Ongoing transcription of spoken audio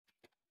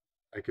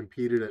I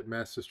competed at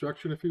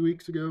MassDestruction a few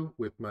weeks ago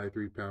with my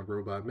 3-pound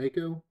robot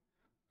Mako.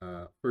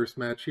 First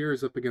match here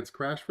is up against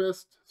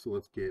Crashfest, so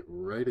let's get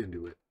right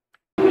into it.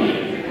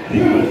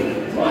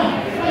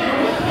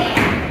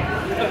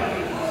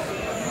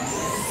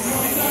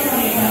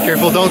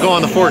 Careful, don't go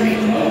on the fork.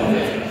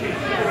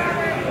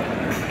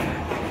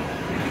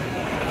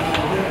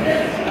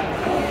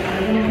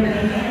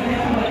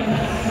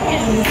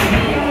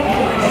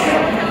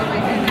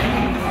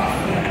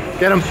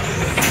 Get him.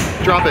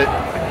 Drop it.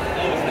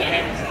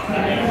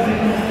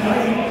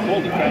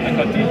 Holy crap, I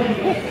got deep.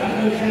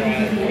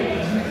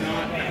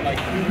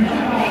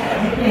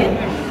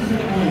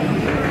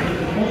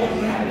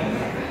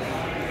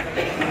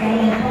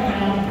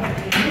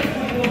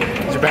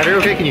 Is your battery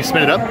okay? Can you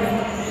spin it up?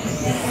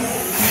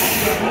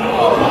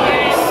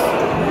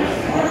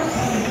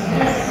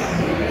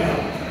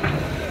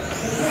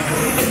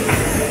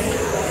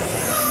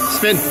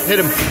 Spin. Hit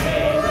him.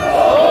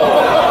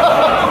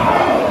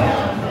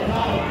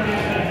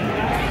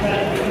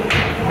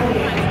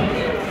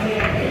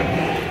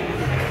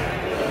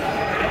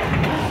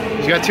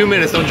 You got 2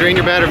 minutes. Don't drain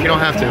your battery if you don't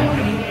have to.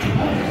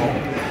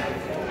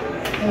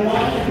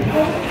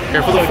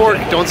 Careful the fork.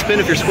 Don't spin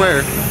if you're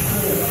square.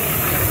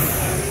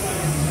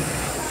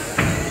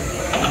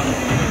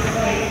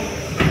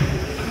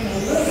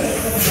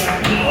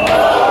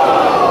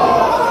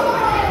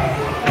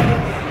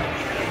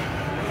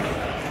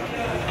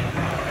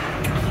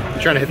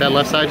 You're trying to hit that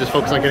left side. Just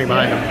focus on getting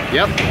behind him.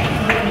 Yep.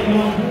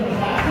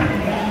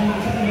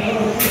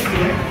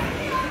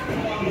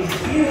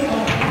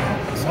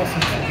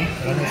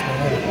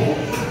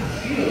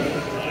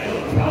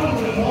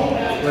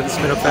 Let it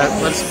spin up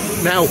that.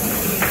 Let's now.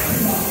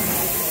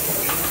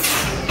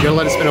 You gotta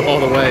let it spin up all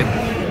the way.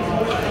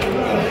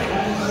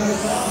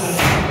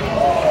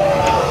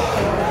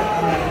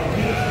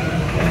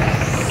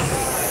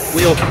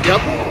 Wheel.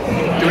 Yep.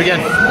 Do it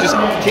again. Just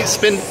keep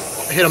spin.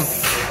 Hit him.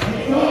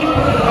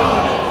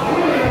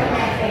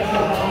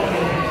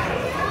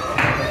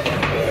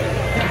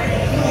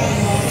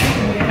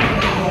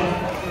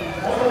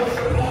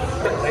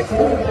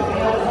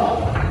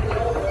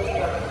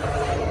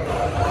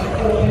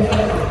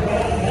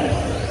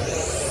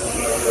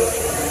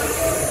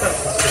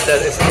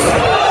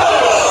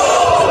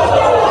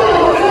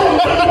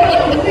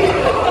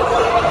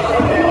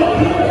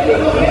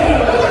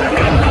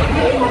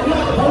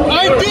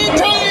 I did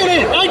tighten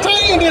it! I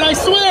tightened it, I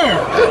swear!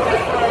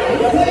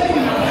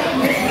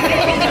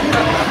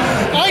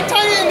 I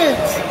tightened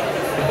it!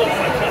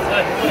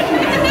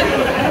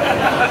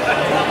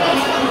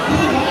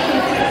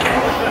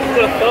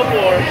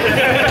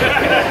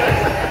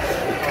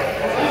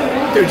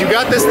 Dude, you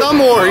got this thumb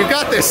war. You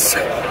got this.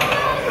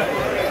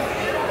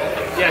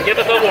 Yeah, get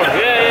the thumb war.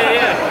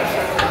 Yeah.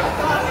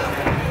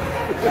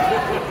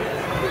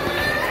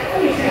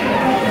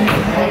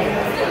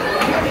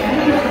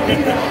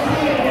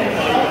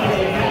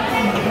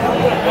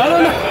 I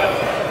don't know.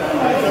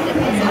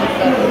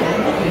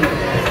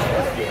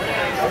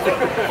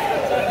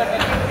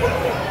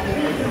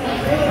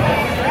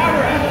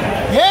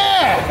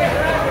 Yeah!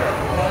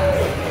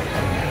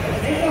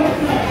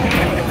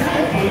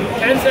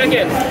 10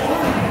 seconds.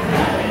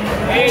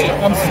 8.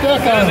 I'm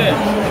stuck on it.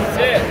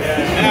 6.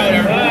 Now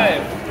you're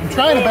 5. I'm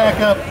trying to back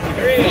up.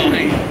 3,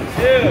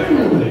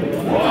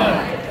 2, 1.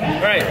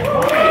 Right.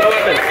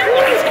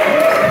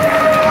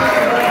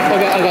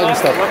 I got your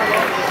stuff.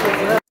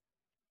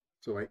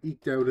 So I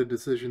eked out a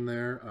decision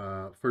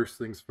there. First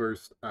things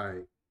first,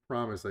 I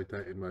promise I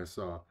tightened my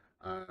saw.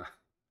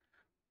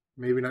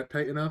 Maybe not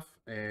tight enough,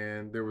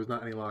 and there was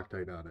not any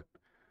Loctite on it.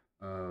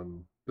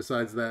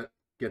 Besides that,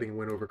 getting a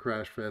win over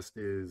Crashfest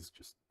is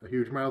just a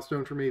huge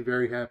milestone for me.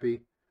 Very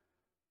happy.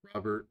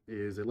 Robert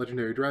is a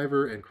legendary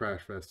driver, and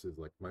Crashfest is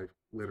like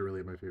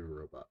literally my favorite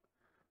robot.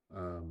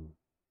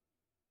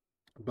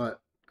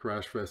 But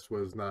Crashfest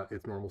was not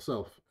its normal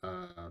self.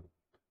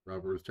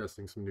 Robert was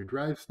testing some new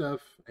drive stuff,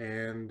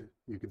 and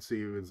you can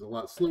see it was a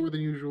lot slower than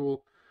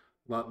usual,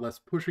 a lot less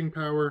pushing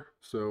power.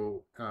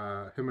 So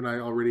him and I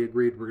already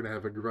agreed we're going to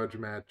have a grudge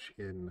match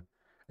in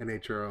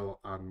NHRL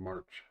on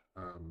March.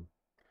 I'm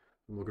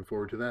looking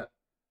forward to that.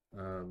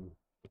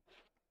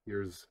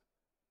 Here's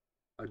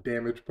a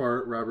damaged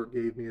part Robert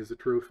gave me as a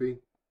trophy.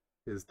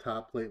 His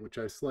top plate, which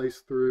I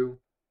sliced through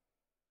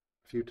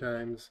a few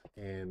times,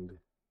 and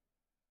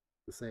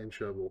the sand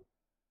shovel.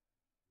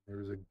 There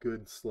was a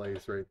good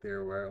slice right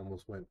there where I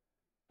almost went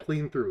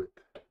clean through it.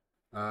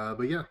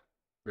 But yeah,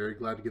 very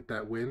glad to get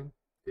that win.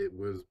 It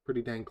was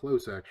pretty dang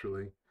close,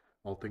 actually,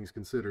 all things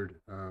considered.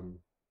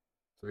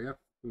 So yeah,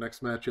 the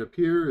next matchup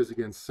here is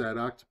against Sad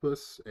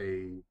Octopus,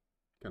 a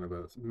kind of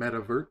a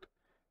meta-vert.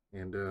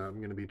 And I'm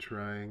going to be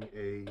trying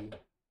a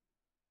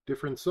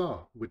different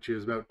saw, which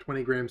is about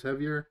 20 grams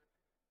heavier,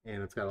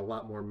 and it's got a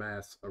lot more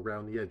mass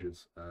around the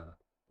edges.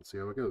 Let's see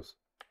how it goes.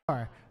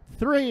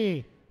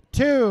 3,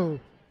 2,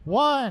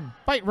 1,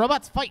 fight,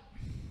 robots, fight!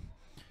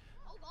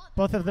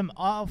 Both of them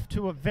off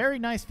to a very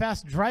nice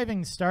fast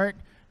driving start.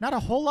 Not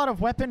a whole lot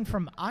of weapon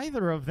from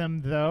either of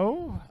them,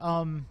 though.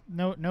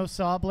 No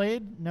saw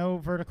blade, no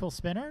vertical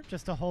spinner,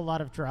 just a whole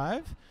lot of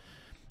drive.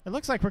 It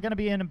looks like we're going to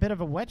be in a bit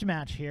of a wedge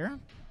match here.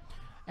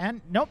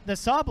 And nope, the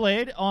saw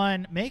blade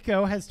on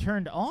Mako has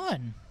turned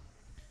on.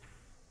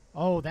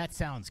 Oh, that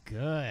sounds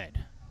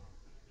good.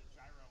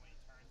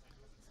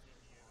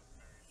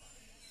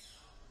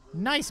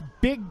 Nice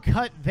big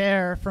cut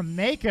there from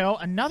Mako.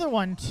 Another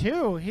one,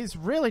 too. He's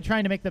really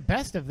trying to make the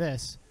best of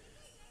this.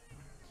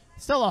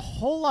 Still a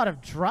whole lot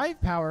of drive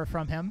power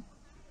from him.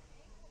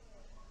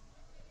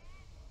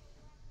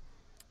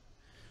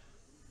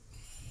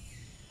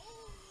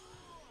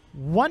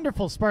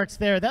 Wonderful sparks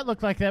there. That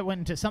looked like that went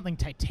into something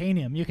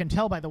titanium. You can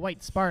tell by the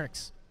white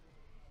sparks.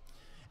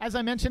 As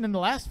I mentioned in the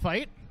last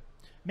fight,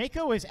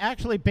 Mako is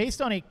actually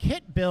based on a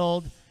kit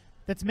build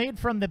that's made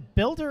from the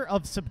builder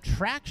of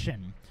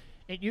Subtraction.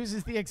 It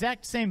uses the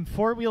exact same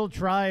four-wheel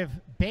drive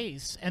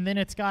base, and then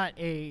it's got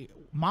a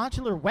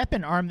modular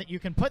weapon arm that you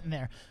can put in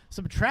there.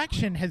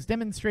 Subtraction has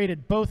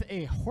demonstrated both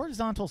a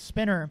horizontal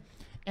spinner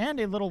and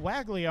a little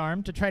waggly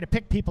arm to try to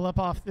pick people up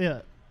off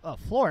the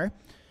floor.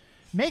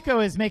 Mako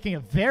is making a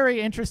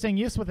very interesting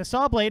use with the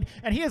saw blade,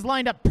 and he is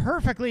lined up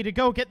perfectly to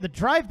go get the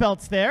drive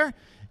belts there.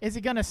 Is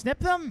he going to snip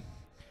them?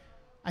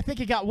 I think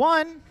he got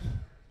one.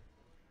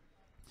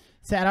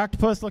 Sad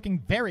Octopus looking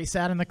very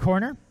sad in the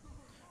corner.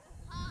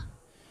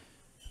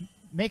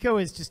 Mako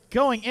is just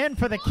going in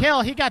for the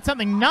kill. He got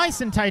something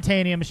nice in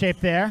titanium shape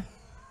there.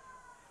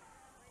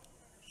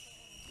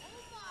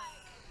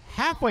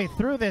 Halfway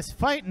through this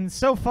fight, and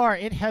so far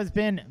it has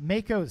been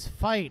Mako's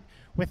fight.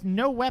 With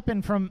no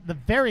weapon from the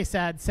very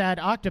sad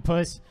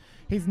Octopus,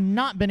 he's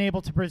not been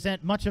able to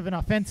present much of an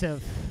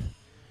offensive.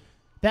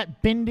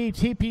 That bendy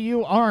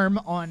TPU arm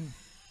on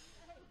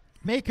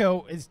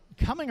Mako is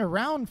coming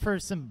around for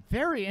some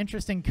very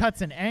interesting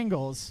cuts and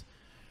angles.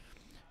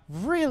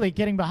 Really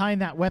getting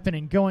behind that weapon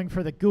and going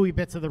for the gooey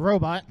bits of the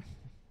robot.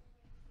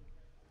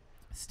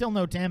 Still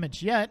no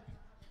damage yet.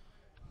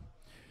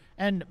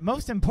 And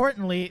most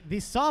importantly, the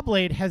saw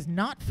blade has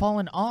not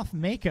fallen off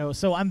Mako,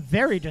 so I'm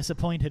very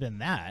disappointed in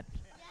that.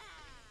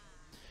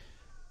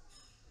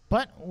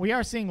 But we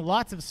are seeing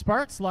lots of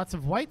sparks, lots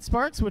of white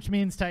sparks, which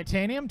means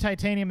titanium.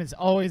 Titanium is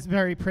always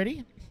very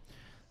pretty.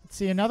 Let's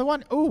see another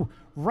one. Ooh,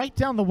 right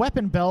down the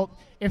weapon belt.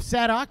 If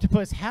Sad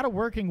Octopus had a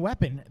working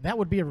weapon, that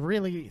would be a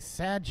really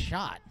sad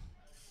shot.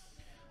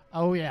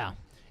 Oh, yeah.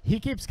 He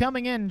keeps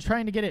coming in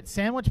trying to get it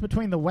sandwiched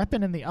between the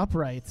weapon and the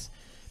uprights.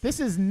 This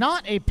is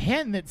not a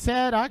pin that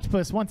Sad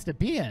Octopus wants to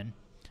be in.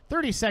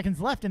 30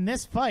 seconds left in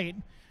this fight.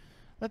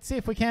 Let's see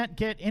if we can't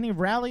get any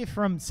rally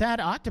from Sad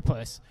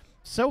Octopus.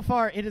 So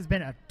far, it has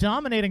been a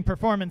dominating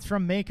performance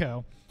from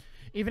Mako.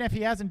 Even if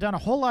he hasn't done a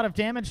whole lot of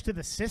damage to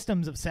the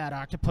systems of Sad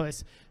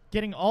Octopus,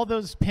 getting all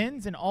those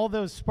pins and all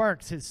those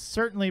sparks has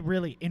certainly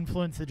really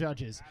influenced the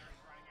judges.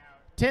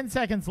 10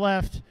 seconds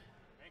left.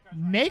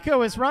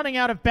 Mako is running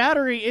out of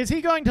battery. Is he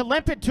going to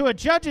limp it to a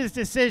judge's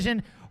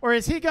decision, or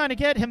is he going to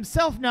get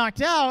himself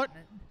knocked out?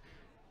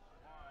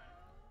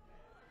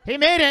 He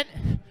made it.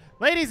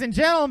 Ladies and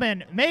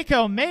gentlemen,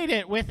 Mako made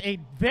it with a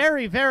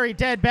very, very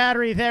dead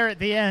battery there at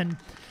the end.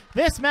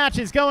 This match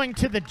is going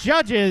to the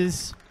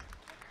judges,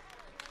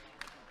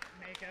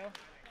 Mako,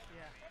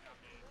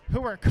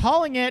 who are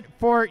calling it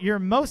for your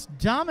most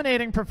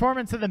dominating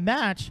performance of the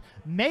match.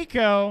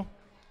 Mako.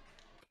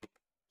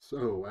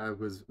 So I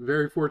was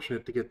very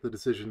fortunate to get the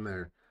decision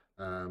there.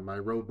 My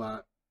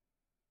robot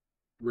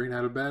ran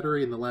out of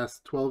battery in the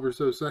last 12 or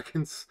so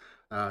seconds,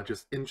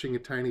 just inching a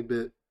tiny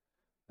bit.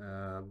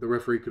 The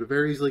referee could have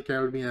very easily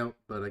counted me out,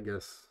 but I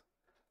guess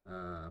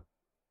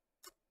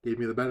gave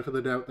me the benefit of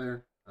the doubt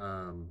there.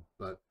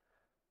 But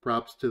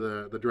props to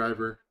the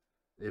driver.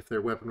 If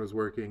their weapon was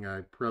working,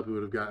 I probably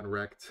would have gotten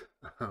wrecked.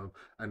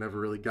 I never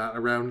really got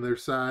around their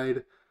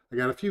side. I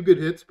got a few good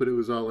hits, but it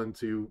was all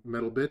into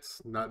metal bits,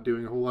 not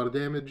doing a whole lot of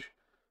damage.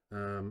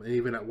 And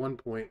even at one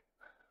point,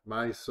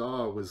 my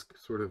saw was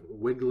sort of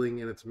wiggling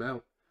in its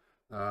mount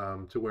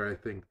to where I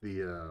think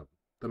the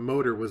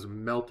motor was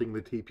melting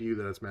the TPU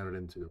that it's mounted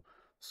into.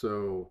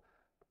 So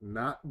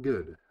not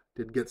good.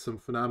 Did get some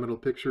phenomenal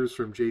pictures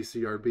from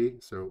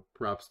JCRB, so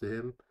props to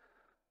him.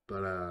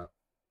 But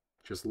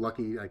just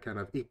lucky I kind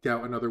of eked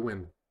out another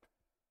win.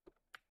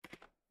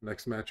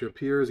 Next matchup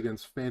here is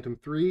against Phantom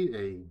 3,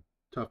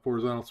 a tough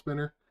horizontal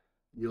spinner.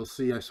 You'll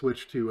see I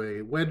switched to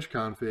a wedge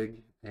config,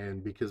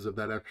 and because of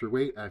that extra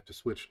weight, I have to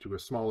switch to a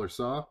smaller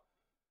saw.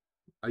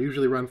 I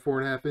usually run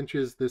 4.5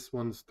 inches. This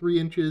one's 3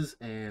 inches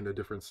and a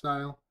different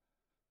style.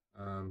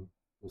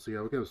 We'll see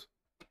how it goes.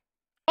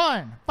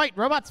 On, fight,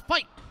 robots,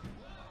 fight!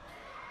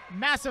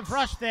 Massive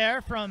rush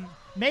there from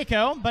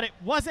Mako, but it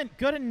wasn't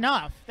good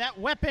enough. That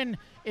weapon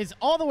is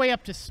all the way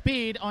up to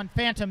speed on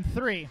Phantom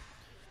 3.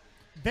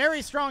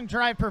 Very strong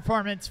drive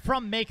performance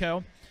from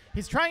Mako.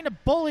 He's trying to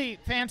bully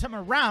Phantom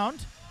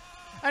around,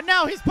 and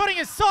now he's putting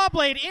his saw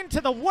blade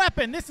into the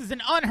weapon. This is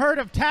an unheard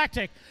of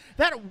tactic.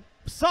 That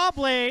saw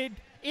blade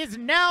is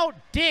now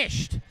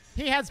dished.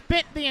 He has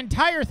bit the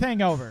entire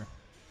thing over.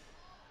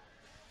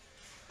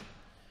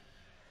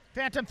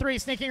 Phantom 3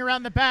 sneaking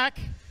around the back.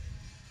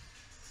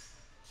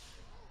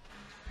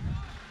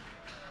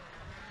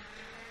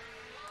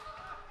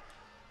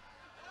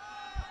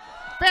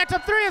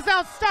 Phantom 3 is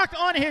now stuck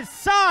on his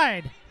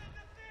side.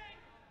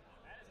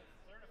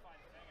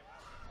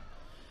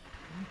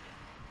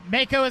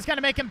 Mako is going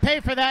to make him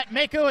pay for that.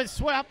 Mako is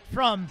swapped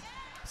from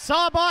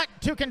Sawbot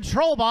to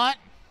Controlbot.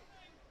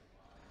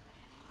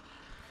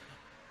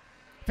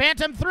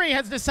 Phantom 3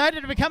 has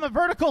decided to become a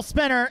vertical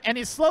spinner, and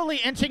he's slowly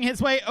inching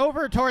his way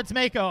over towards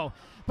Mako.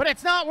 But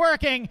it's not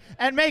working,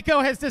 and Mako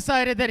has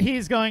decided that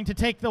he's going to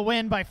take the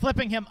win by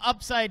flipping him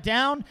upside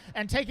down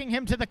and taking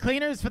him to the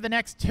cleaners for the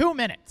next 2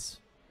 minutes.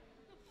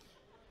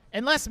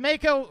 Unless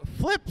Mako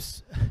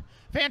flips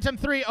Phantom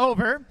 3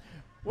 over,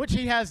 which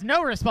he has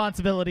no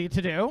responsibility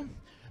to do,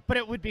 but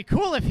it would be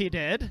cool if he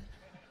did.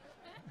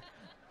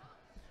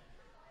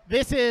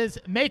 This is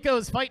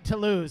Mako's fight to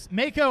lose.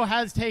 Mako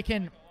has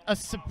taken a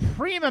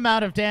supreme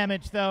amount of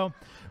damage, though,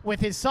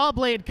 with his saw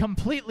blade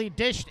completely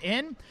dished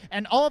in,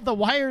 and all of the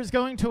wires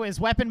going to his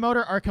weapon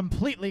motor are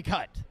completely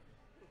cut.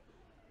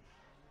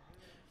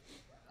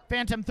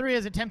 Phantom 3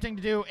 is attempting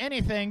to do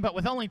anything, but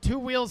with only 2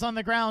 wheels on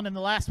the ground and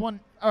the last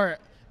one, or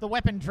the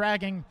weapon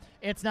dragging,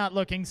 it's not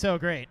looking so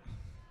great.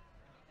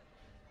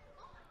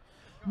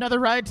 Another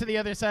ride to the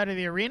other side of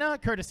the arena,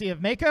 courtesy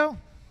of Mako.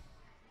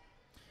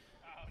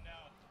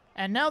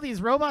 And now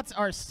these robots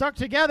are stuck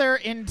together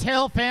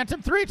until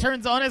Phantom 3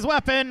 turns on his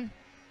weapon.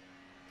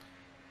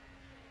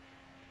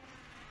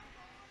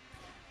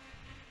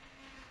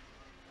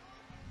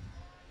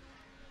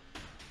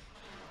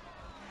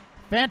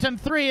 Phantom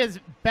 3 is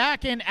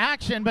back in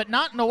action, but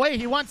not in the way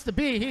he wants to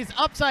be. He's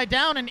upside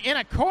down and in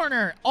a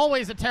corner.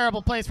 Always a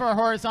terrible place for a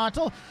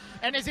horizontal.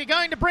 And is he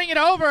going to bring it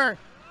over?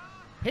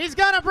 He's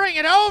going to bring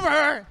it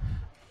over.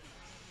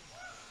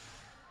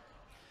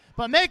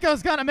 But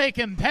Mako's going to make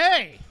him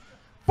pay.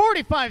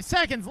 45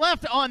 seconds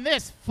left on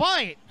this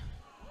fight.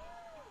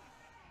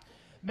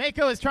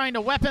 Mako is trying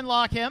to weapon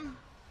lock him.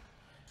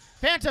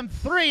 Phantom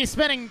 3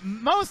 spending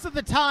most of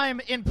the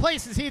time in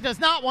places he does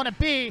not want to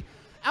be,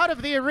 out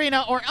of the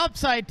arena or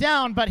upside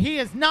down, but he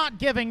is not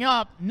giving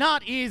up,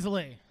 not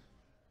easily.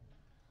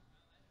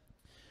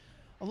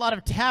 A lot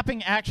of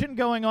tapping action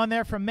going on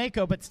there from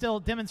Mako, but still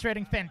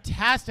demonstrating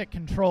fantastic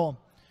control.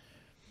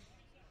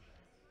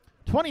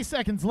 20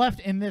 seconds left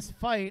in this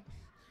fight.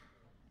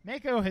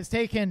 Mako has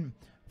taken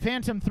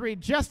Phantom 3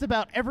 just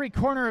about every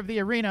corner of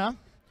the arena.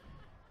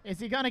 Is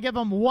he going to give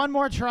him one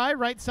more try,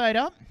 right side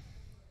up?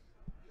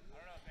 I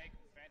don't know if Phantom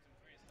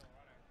 3 is still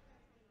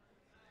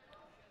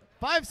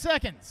running. 5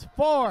 seconds.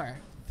 4,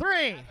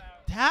 3,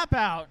 tap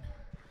out.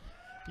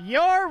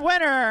 Your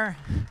winner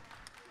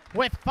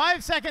with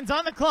 5 seconds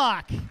on the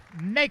clock,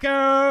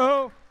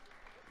 Mako.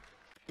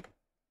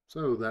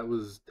 So that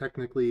was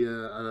technically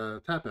a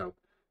tap out.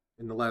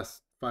 In the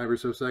last 5 or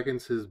so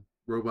seconds, his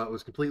robot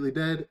was completely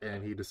dead,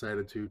 and he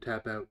decided to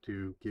tap out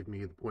to give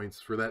me the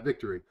points for that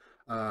victory.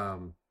 I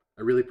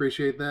really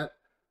appreciate that.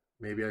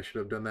 Maybe I should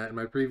have done that in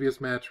my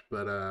previous match,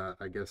 but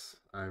I guess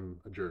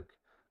I'm a jerk.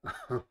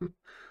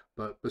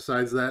 But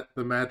besides that,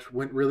 the match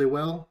went really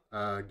well.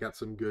 Got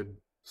some good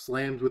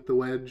slams with the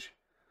wedge.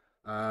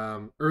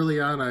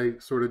 Early on, I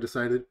sort of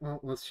decided, well,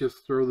 let's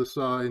just throw the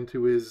saw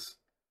into his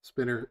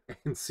spinner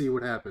and see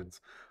what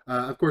happens.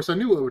 Of course, I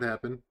knew what would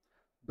happen,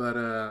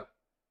 but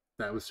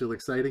that was still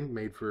exciting,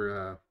 made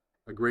for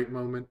a great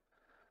moment.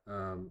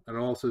 And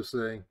I'll also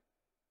say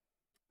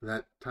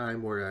that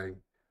time where I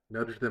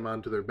nudged them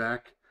onto their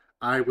back,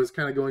 I was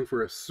kind of going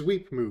for a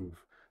sweep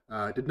move.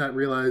 I did not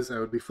realize I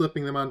would be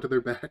flipping them onto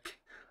their back.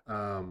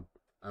 I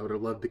would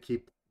have loved to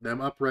keep them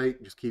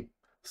upright, just keep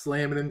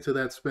slamming into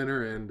that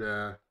spinner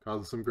and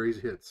causing some crazy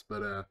hits.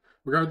 But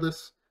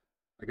regardless,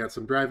 I got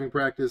some driving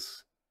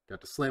practice, got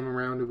to slam them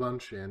around a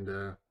bunch,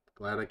 and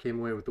glad I came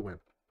away with the win.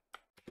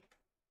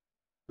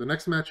 The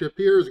next matchup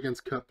here is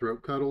against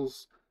Cutthroat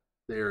Cuttles.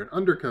 They are an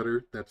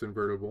undercutter that's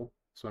invertible,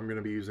 so I'm going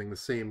to be using the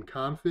same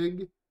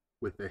config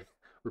with a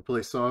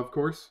replace saw, of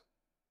course.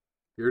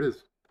 Here it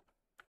is.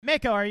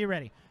 Mako, are you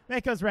ready?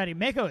 Mako's ready.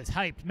 Mako is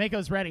hyped.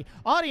 Mako's ready.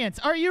 Audience,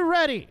 are you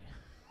ready?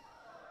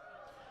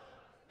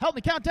 Help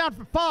me count down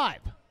for 5,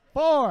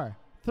 4,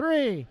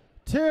 3,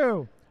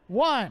 2,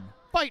 1.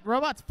 Fight,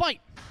 robots,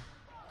 fight.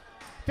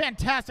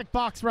 Fantastic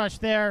box rush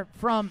there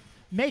from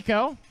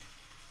Mako.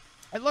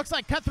 It looks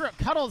like Cutthroat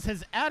Cuttles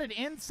has added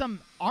in some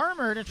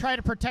armor to try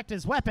to protect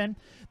his weapon.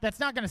 That's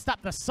not going to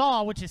stop the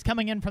saw, which is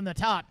coming in from the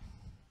top.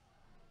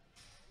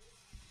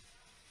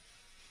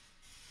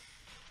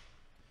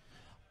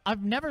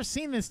 I've never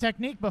seen this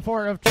technique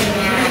before of... Cut.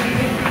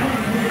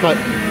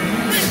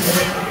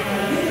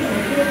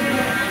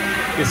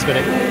 You're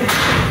spinning.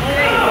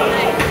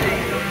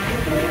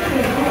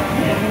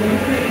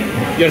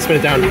 You gotta spin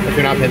it down. If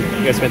you're not pinned,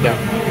 you gotta spin it down.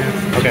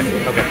 Okay,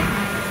 okay.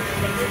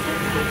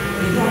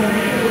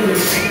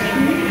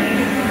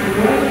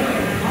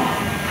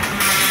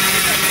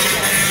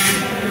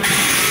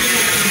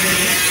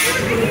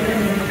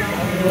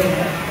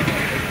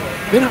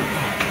 Spin up.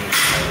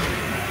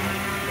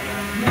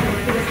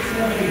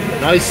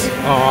 Nice.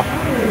 Aw.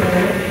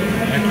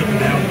 I keep him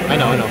down. I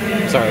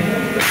know. Sorry.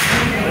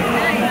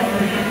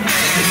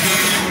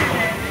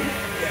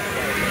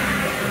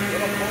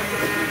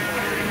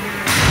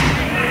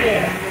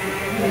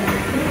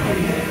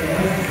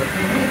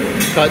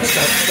 Cut,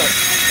 stop.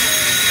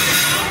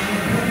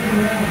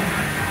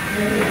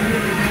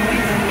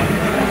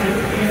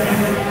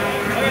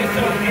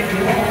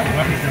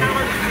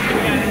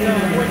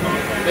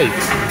 Hey,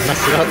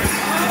 messed it up.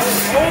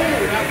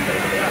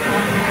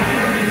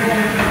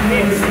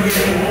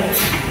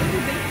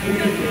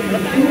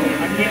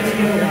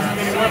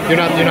 You're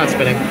not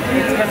spinning.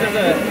 It's because there's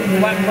a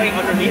flat plate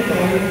underneath them.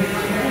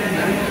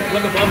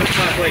 Look above the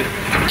flat plate.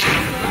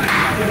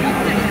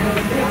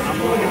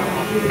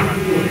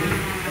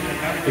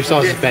 Your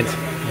saw is bent.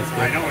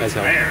 I know it's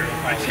there.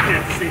 I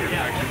can't see it.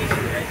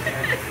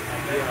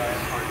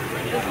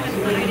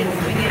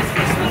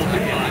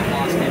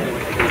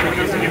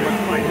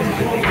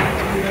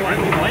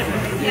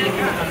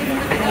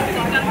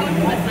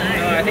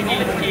 I think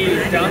he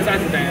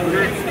downsized the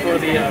diameter for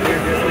the rear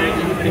disc thing,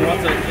 and he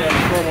wants to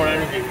store more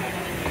energy.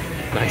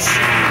 Nice.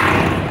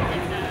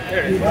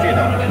 There it is. You see it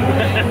now.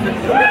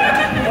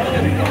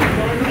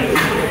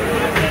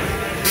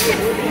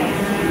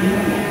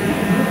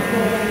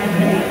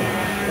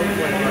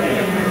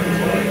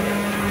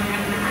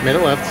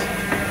 Minute left.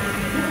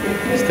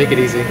 Just take it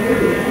easy.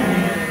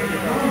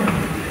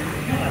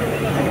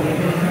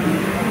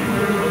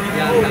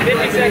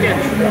 50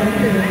 seconds.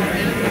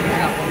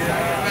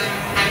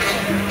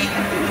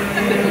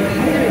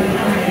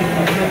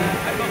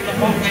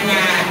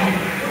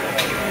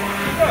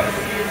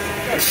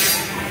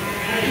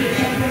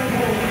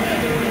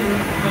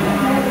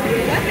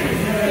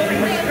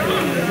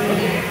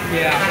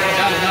 Yeah,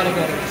 that'll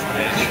go to the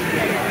smash.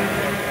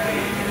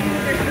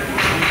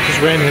 Just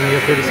ran him. You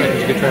have 30 seconds.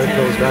 You could try to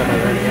kill his drive by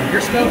running him.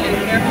 You're smoking,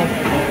 careful.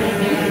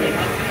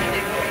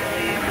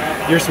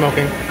 You're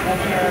smoking.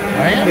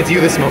 I am. It's you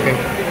that's smoking.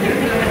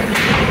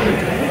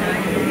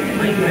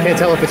 Can't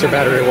tell if it's your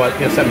battery or what.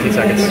 You have 17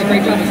 seconds. You're doing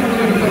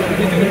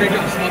a great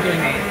job of smoking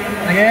me.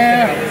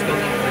 Yeah.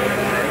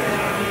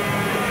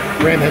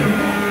 Ram him.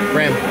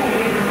 Ram.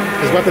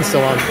 His weapon's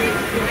still on.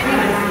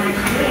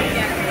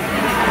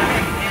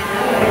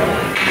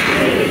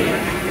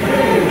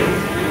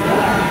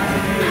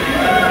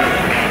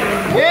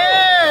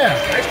 Yeah.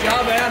 Nice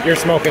job, man. You're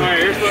smoking. All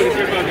right, you're smoking.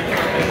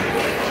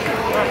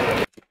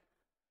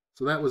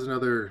 So that was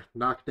another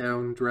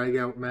knockdown,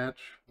 drag-out match,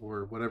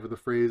 or whatever the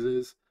phrase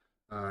is.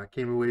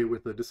 Came away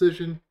with a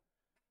decision.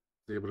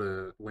 Was able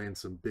to land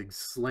some big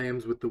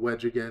slams with the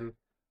wedge again,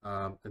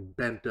 and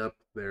bent up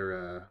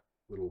their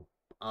little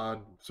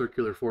odd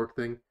circular fork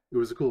thing. It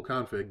was a cool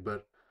config,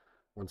 but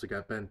once it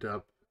got bent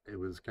up, it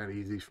was kind of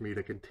easy for me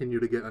to continue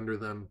to get under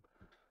them.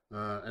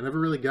 I never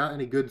really got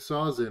any good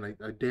saws in.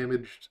 I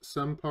damaged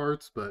some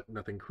parts, but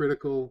nothing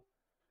critical.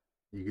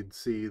 You could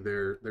see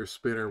their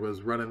spinner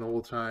was running the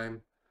whole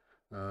time,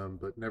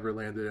 but never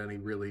landed any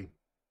really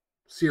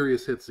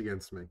serious hits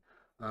against me.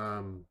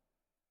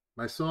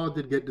 My saw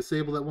did get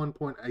disabled at one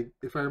point.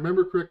 If I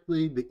remember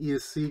correctly, the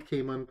ESC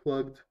came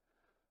unplugged,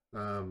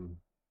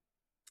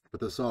 but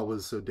the saw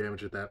was so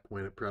damaged at that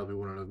point it probably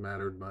wouldn't have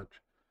mattered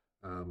much.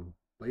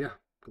 But yeah,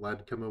 glad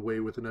to come away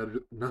with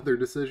another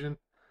decision.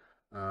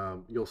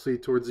 You'll see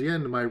towards the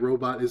end my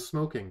robot is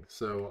smoking,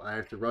 so I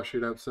have to rush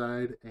it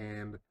outside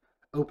and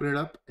open it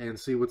up and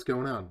see what's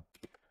going on.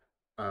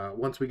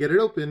 Once we get it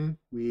open,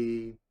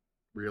 we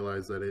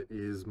realize that it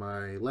is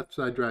my left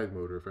side drive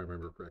motor, if I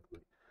remember correctly.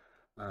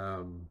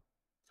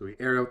 So we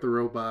air out the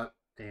robot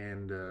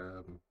and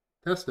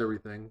test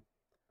everything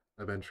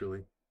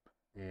eventually,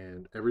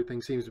 and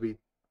everything seems to be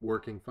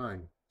working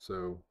fine.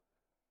 So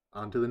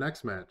on to the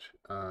next match.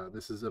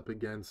 This is up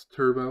against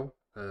Turbo,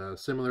 a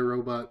similar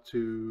robot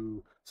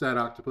to Sad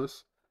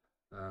Octopus.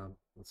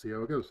 Let's see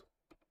how it goes.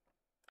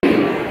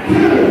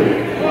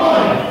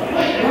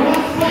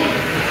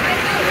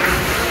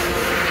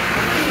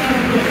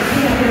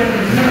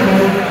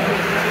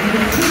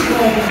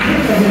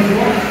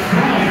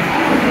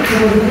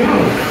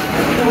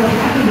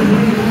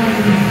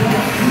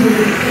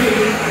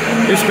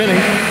 You're spinning.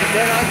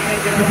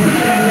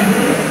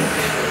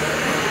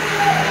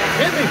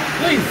 Hit me,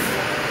 please.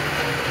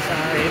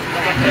 Sorry. You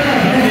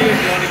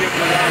want to give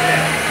him a round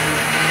there.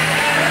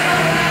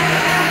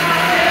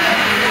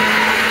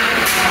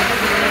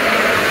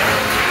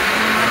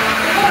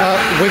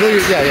 Wiggle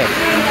your, yeah.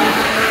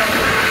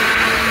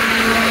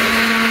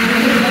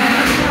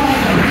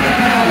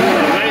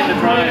 Right in the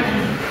drive.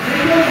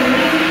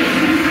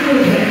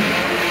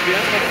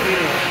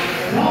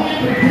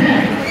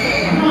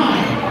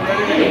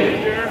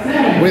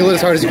 Wiggle it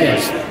as hard as you can.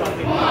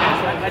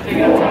 I take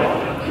it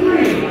outside.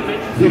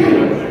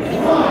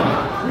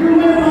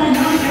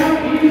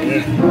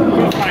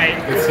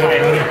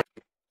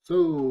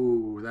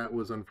 So that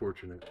was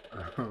unfortunate.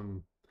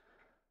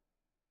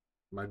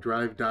 My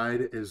drive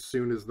died as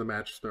soon as the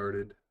match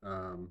started.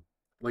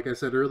 Like I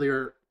said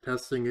earlier,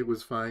 testing it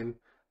was fine.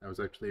 I was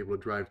actually able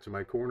to drive to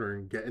my corner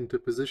and get into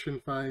position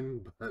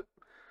fine, but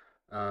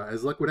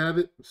as luck would have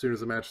it, as soon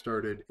as the match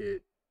started,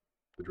 the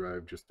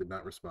drive just did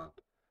not respond.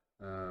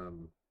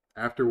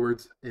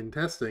 Afterwards, in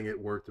testing, it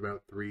worked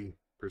about 3%.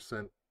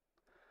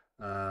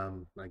 I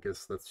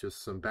guess that's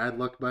just some bad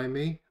luck by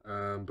me,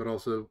 but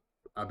also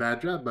a bad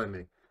job by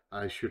me.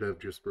 I should have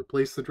just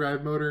replaced the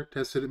drive motor,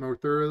 tested it more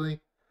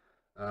thoroughly.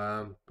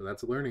 But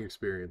that's a learning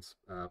experience.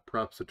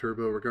 Props to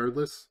Turbo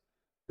regardless.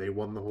 They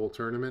won the whole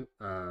tournament.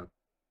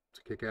 It's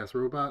a kick-ass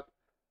robot.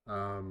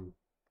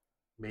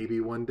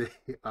 Maybe one day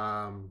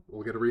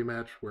we'll get a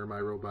rematch where my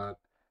robot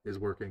is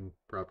working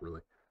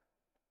properly.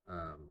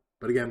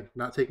 But again,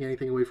 not taking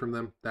anything away from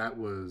them. That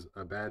was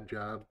a bad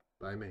job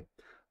by me.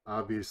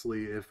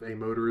 Obviously, if a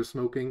motor is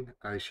smoking,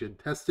 I should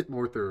test it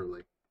more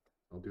thoroughly.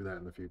 I'll do that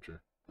in the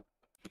future.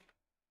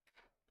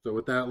 So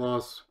with that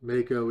loss,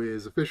 Mako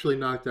is officially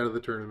knocked out of the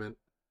tournament.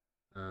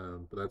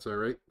 But that's all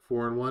right.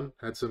 4-1.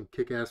 Had some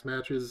kick-ass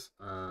matches.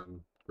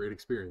 Great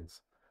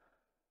experience.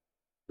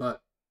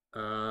 But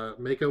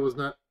Mako was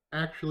not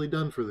actually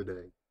done for the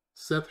day.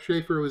 Seth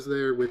Schaefer was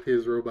there with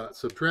his robot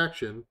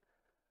Subtraction,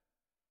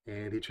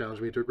 and he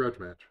challenged me to a grudge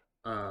match.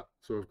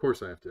 So of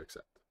course I have to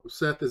accept.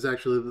 Seth is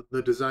actually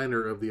the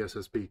designer of the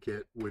SSP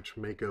kit, which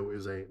Mako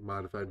is a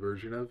modified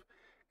version of,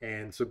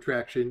 and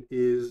Subtraction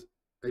is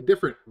a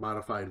different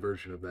modified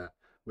version of that,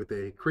 with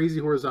a crazy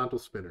horizontal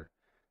spinner.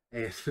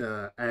 And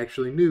I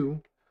actually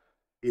knew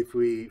if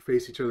we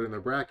face each other in the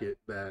bracket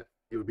that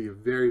it would be a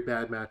very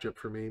bad matchup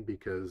for me,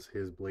 because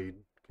his blade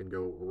can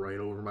go right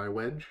over my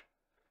wedge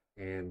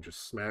and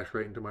just smash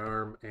right into my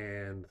arm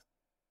and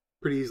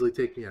pretty easily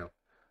take me out.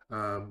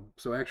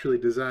 So I actually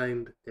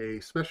designed a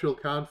special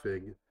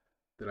config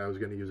that I was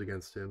going to use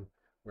against him,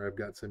 where I've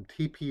got some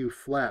TPU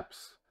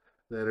flaps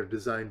that are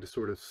designed to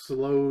sort of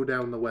slow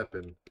down the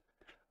weapon.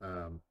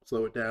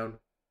 Slow it down,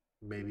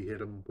 maybe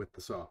hit him with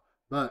the saw.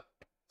 But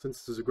since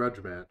this is a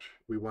grudge match,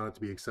 we want it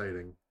to be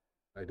exciting.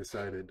 I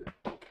decided,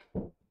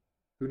 who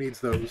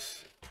needs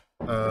those?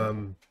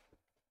 And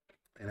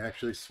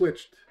actually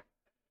switched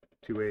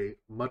to a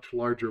much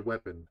larger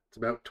weapon. It's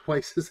about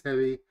twice as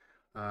heavy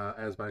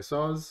as my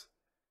saws,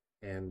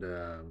 and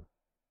I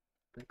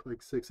think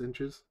like 6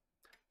 inches.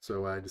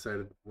 So I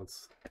decided,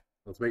 let's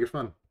make it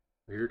fun.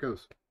 Here it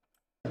goes.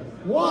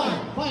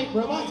 1, fight,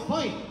 robots,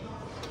 fight!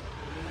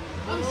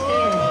 I'm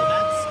scared.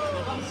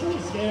 I'm so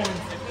scared.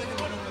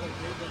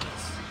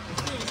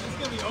 It's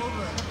gonna be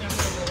over.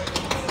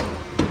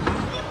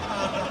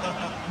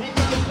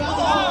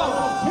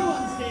 Too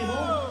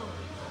unstable.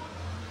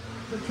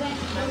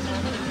 Subtraction goes in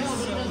for the kill,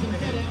 but it doesn't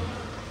get it.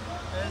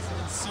 That's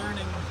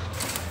concerning.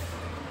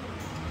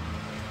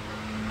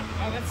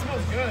 Oh, that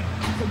smells good.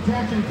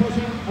 Subtraction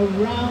pushing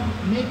around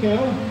Mako.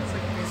 It's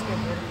like basically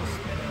vertical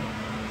spinning.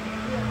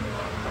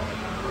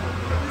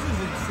 This is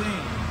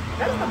insane.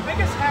 That is the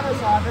biggest hammer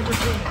saw I've ever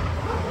seen.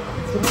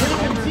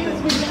 Subtraction seems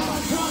to be down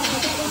on try,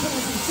 but that weapon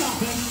doesn't stop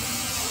him.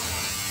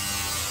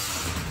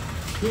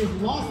 He's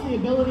lost the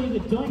ability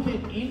to dunk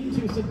it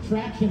into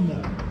Subtraction,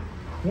 though.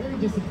 Very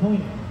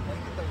disappointing.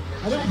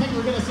 I don't think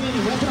we're going to see any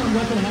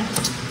weapon-on-weapon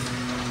action.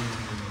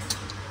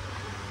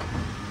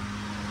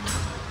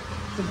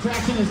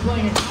 Subtraction is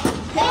playing it.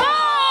 Oh!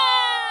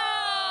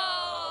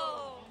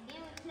 And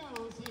there it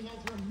goes. He has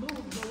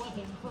removed the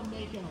weapon from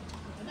Mako.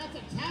 And that's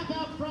a tap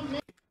out from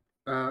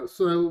Mako.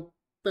 So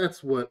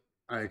that's what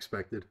I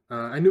expected.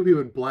 I knew he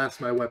would blast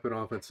my weapon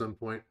off at some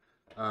point.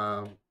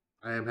 I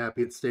am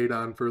happy it stayed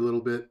on for a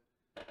little bit.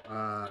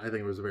 I think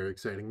it was a very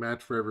exciting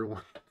match for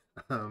everyone.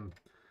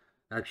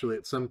 Actually,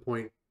 at some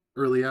point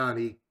early on,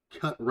 he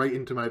cut right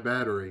into my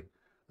battery.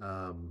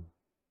 And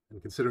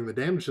considering the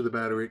damage to the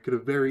battery, it could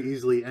have very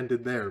easily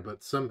ended there,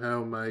 but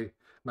somehow my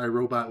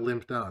robot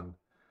limped on.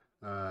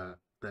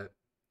 That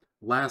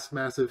last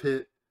massive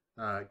hit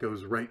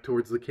goes right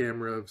towards the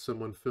camera of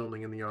someone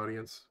filming in the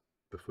audience,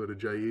 the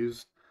footage I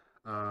used.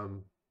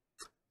 So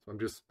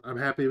I'm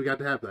happy we got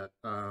to have that.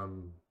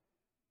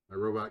 My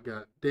robot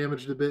got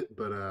damaged a bit,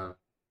 but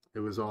it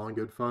was all in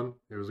good fun.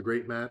 It was a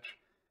great match,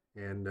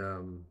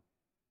 and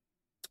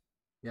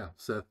yeah,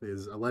 Seth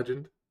is a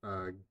legend.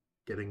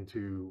 Getting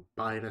to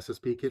buy an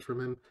SSP kit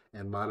from him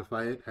and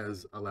modify it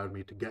has allowed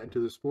me to get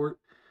into the sport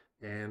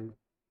and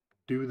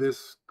do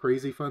this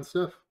crazy fun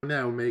stuff.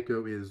 Now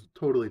Mako is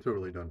totally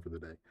done for the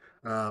day.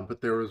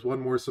 But there was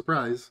one more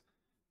surprise,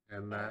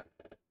 and that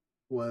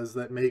was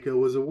that Mako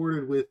was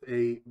awarded with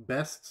a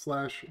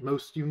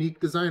Best/Most Unique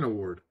Design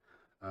Award.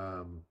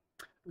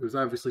 It was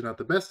obviously not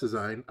the best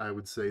design. I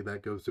would say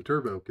that goes to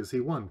Turbo because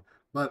he won.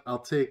 But I'll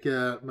take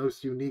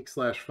Most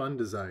Unique/Fun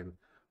Design,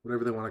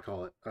 whatever they want to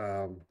call it.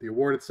 The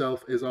award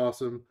itself is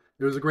awesome.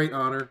 It was a great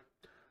honor.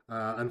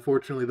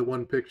 Unfortunately, the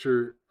one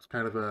picture was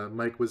kind of a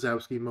Mike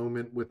Wazowski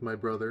moment with my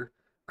brother.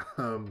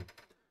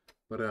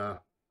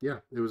 But yeah,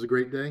 it was a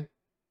great day.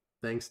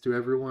 Thanks to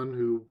everyone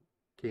who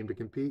came to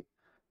compete.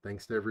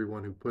 Thanks to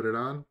everyone who put it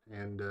on.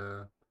 And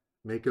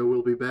Mako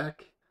will be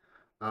back.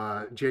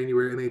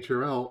 January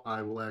NHRL,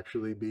 I will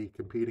actually be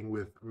competing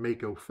with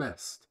Mako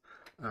Fest.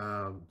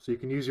 So you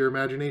can use your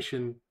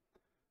imagination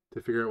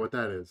to figure out what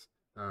that is.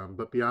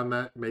 But beyond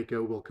that,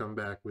 Mako will come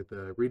back with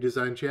a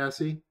redesigned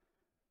chassis,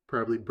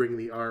 probably bring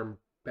the arm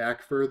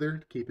back further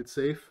to keep it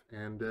safe,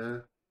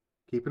 and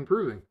keep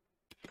improving.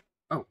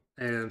 Oh,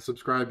 and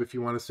subscribe if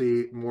you want to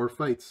see more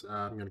fights.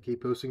 I'm going to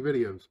keep posting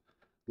videos.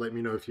 Let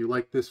me know if you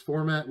like this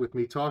format with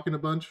me talking a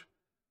bunch,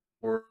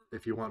 or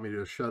if you want me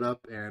to shut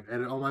up and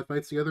edit all my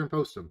fights together and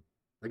post them.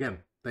 Again,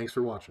 thanks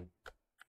for watching.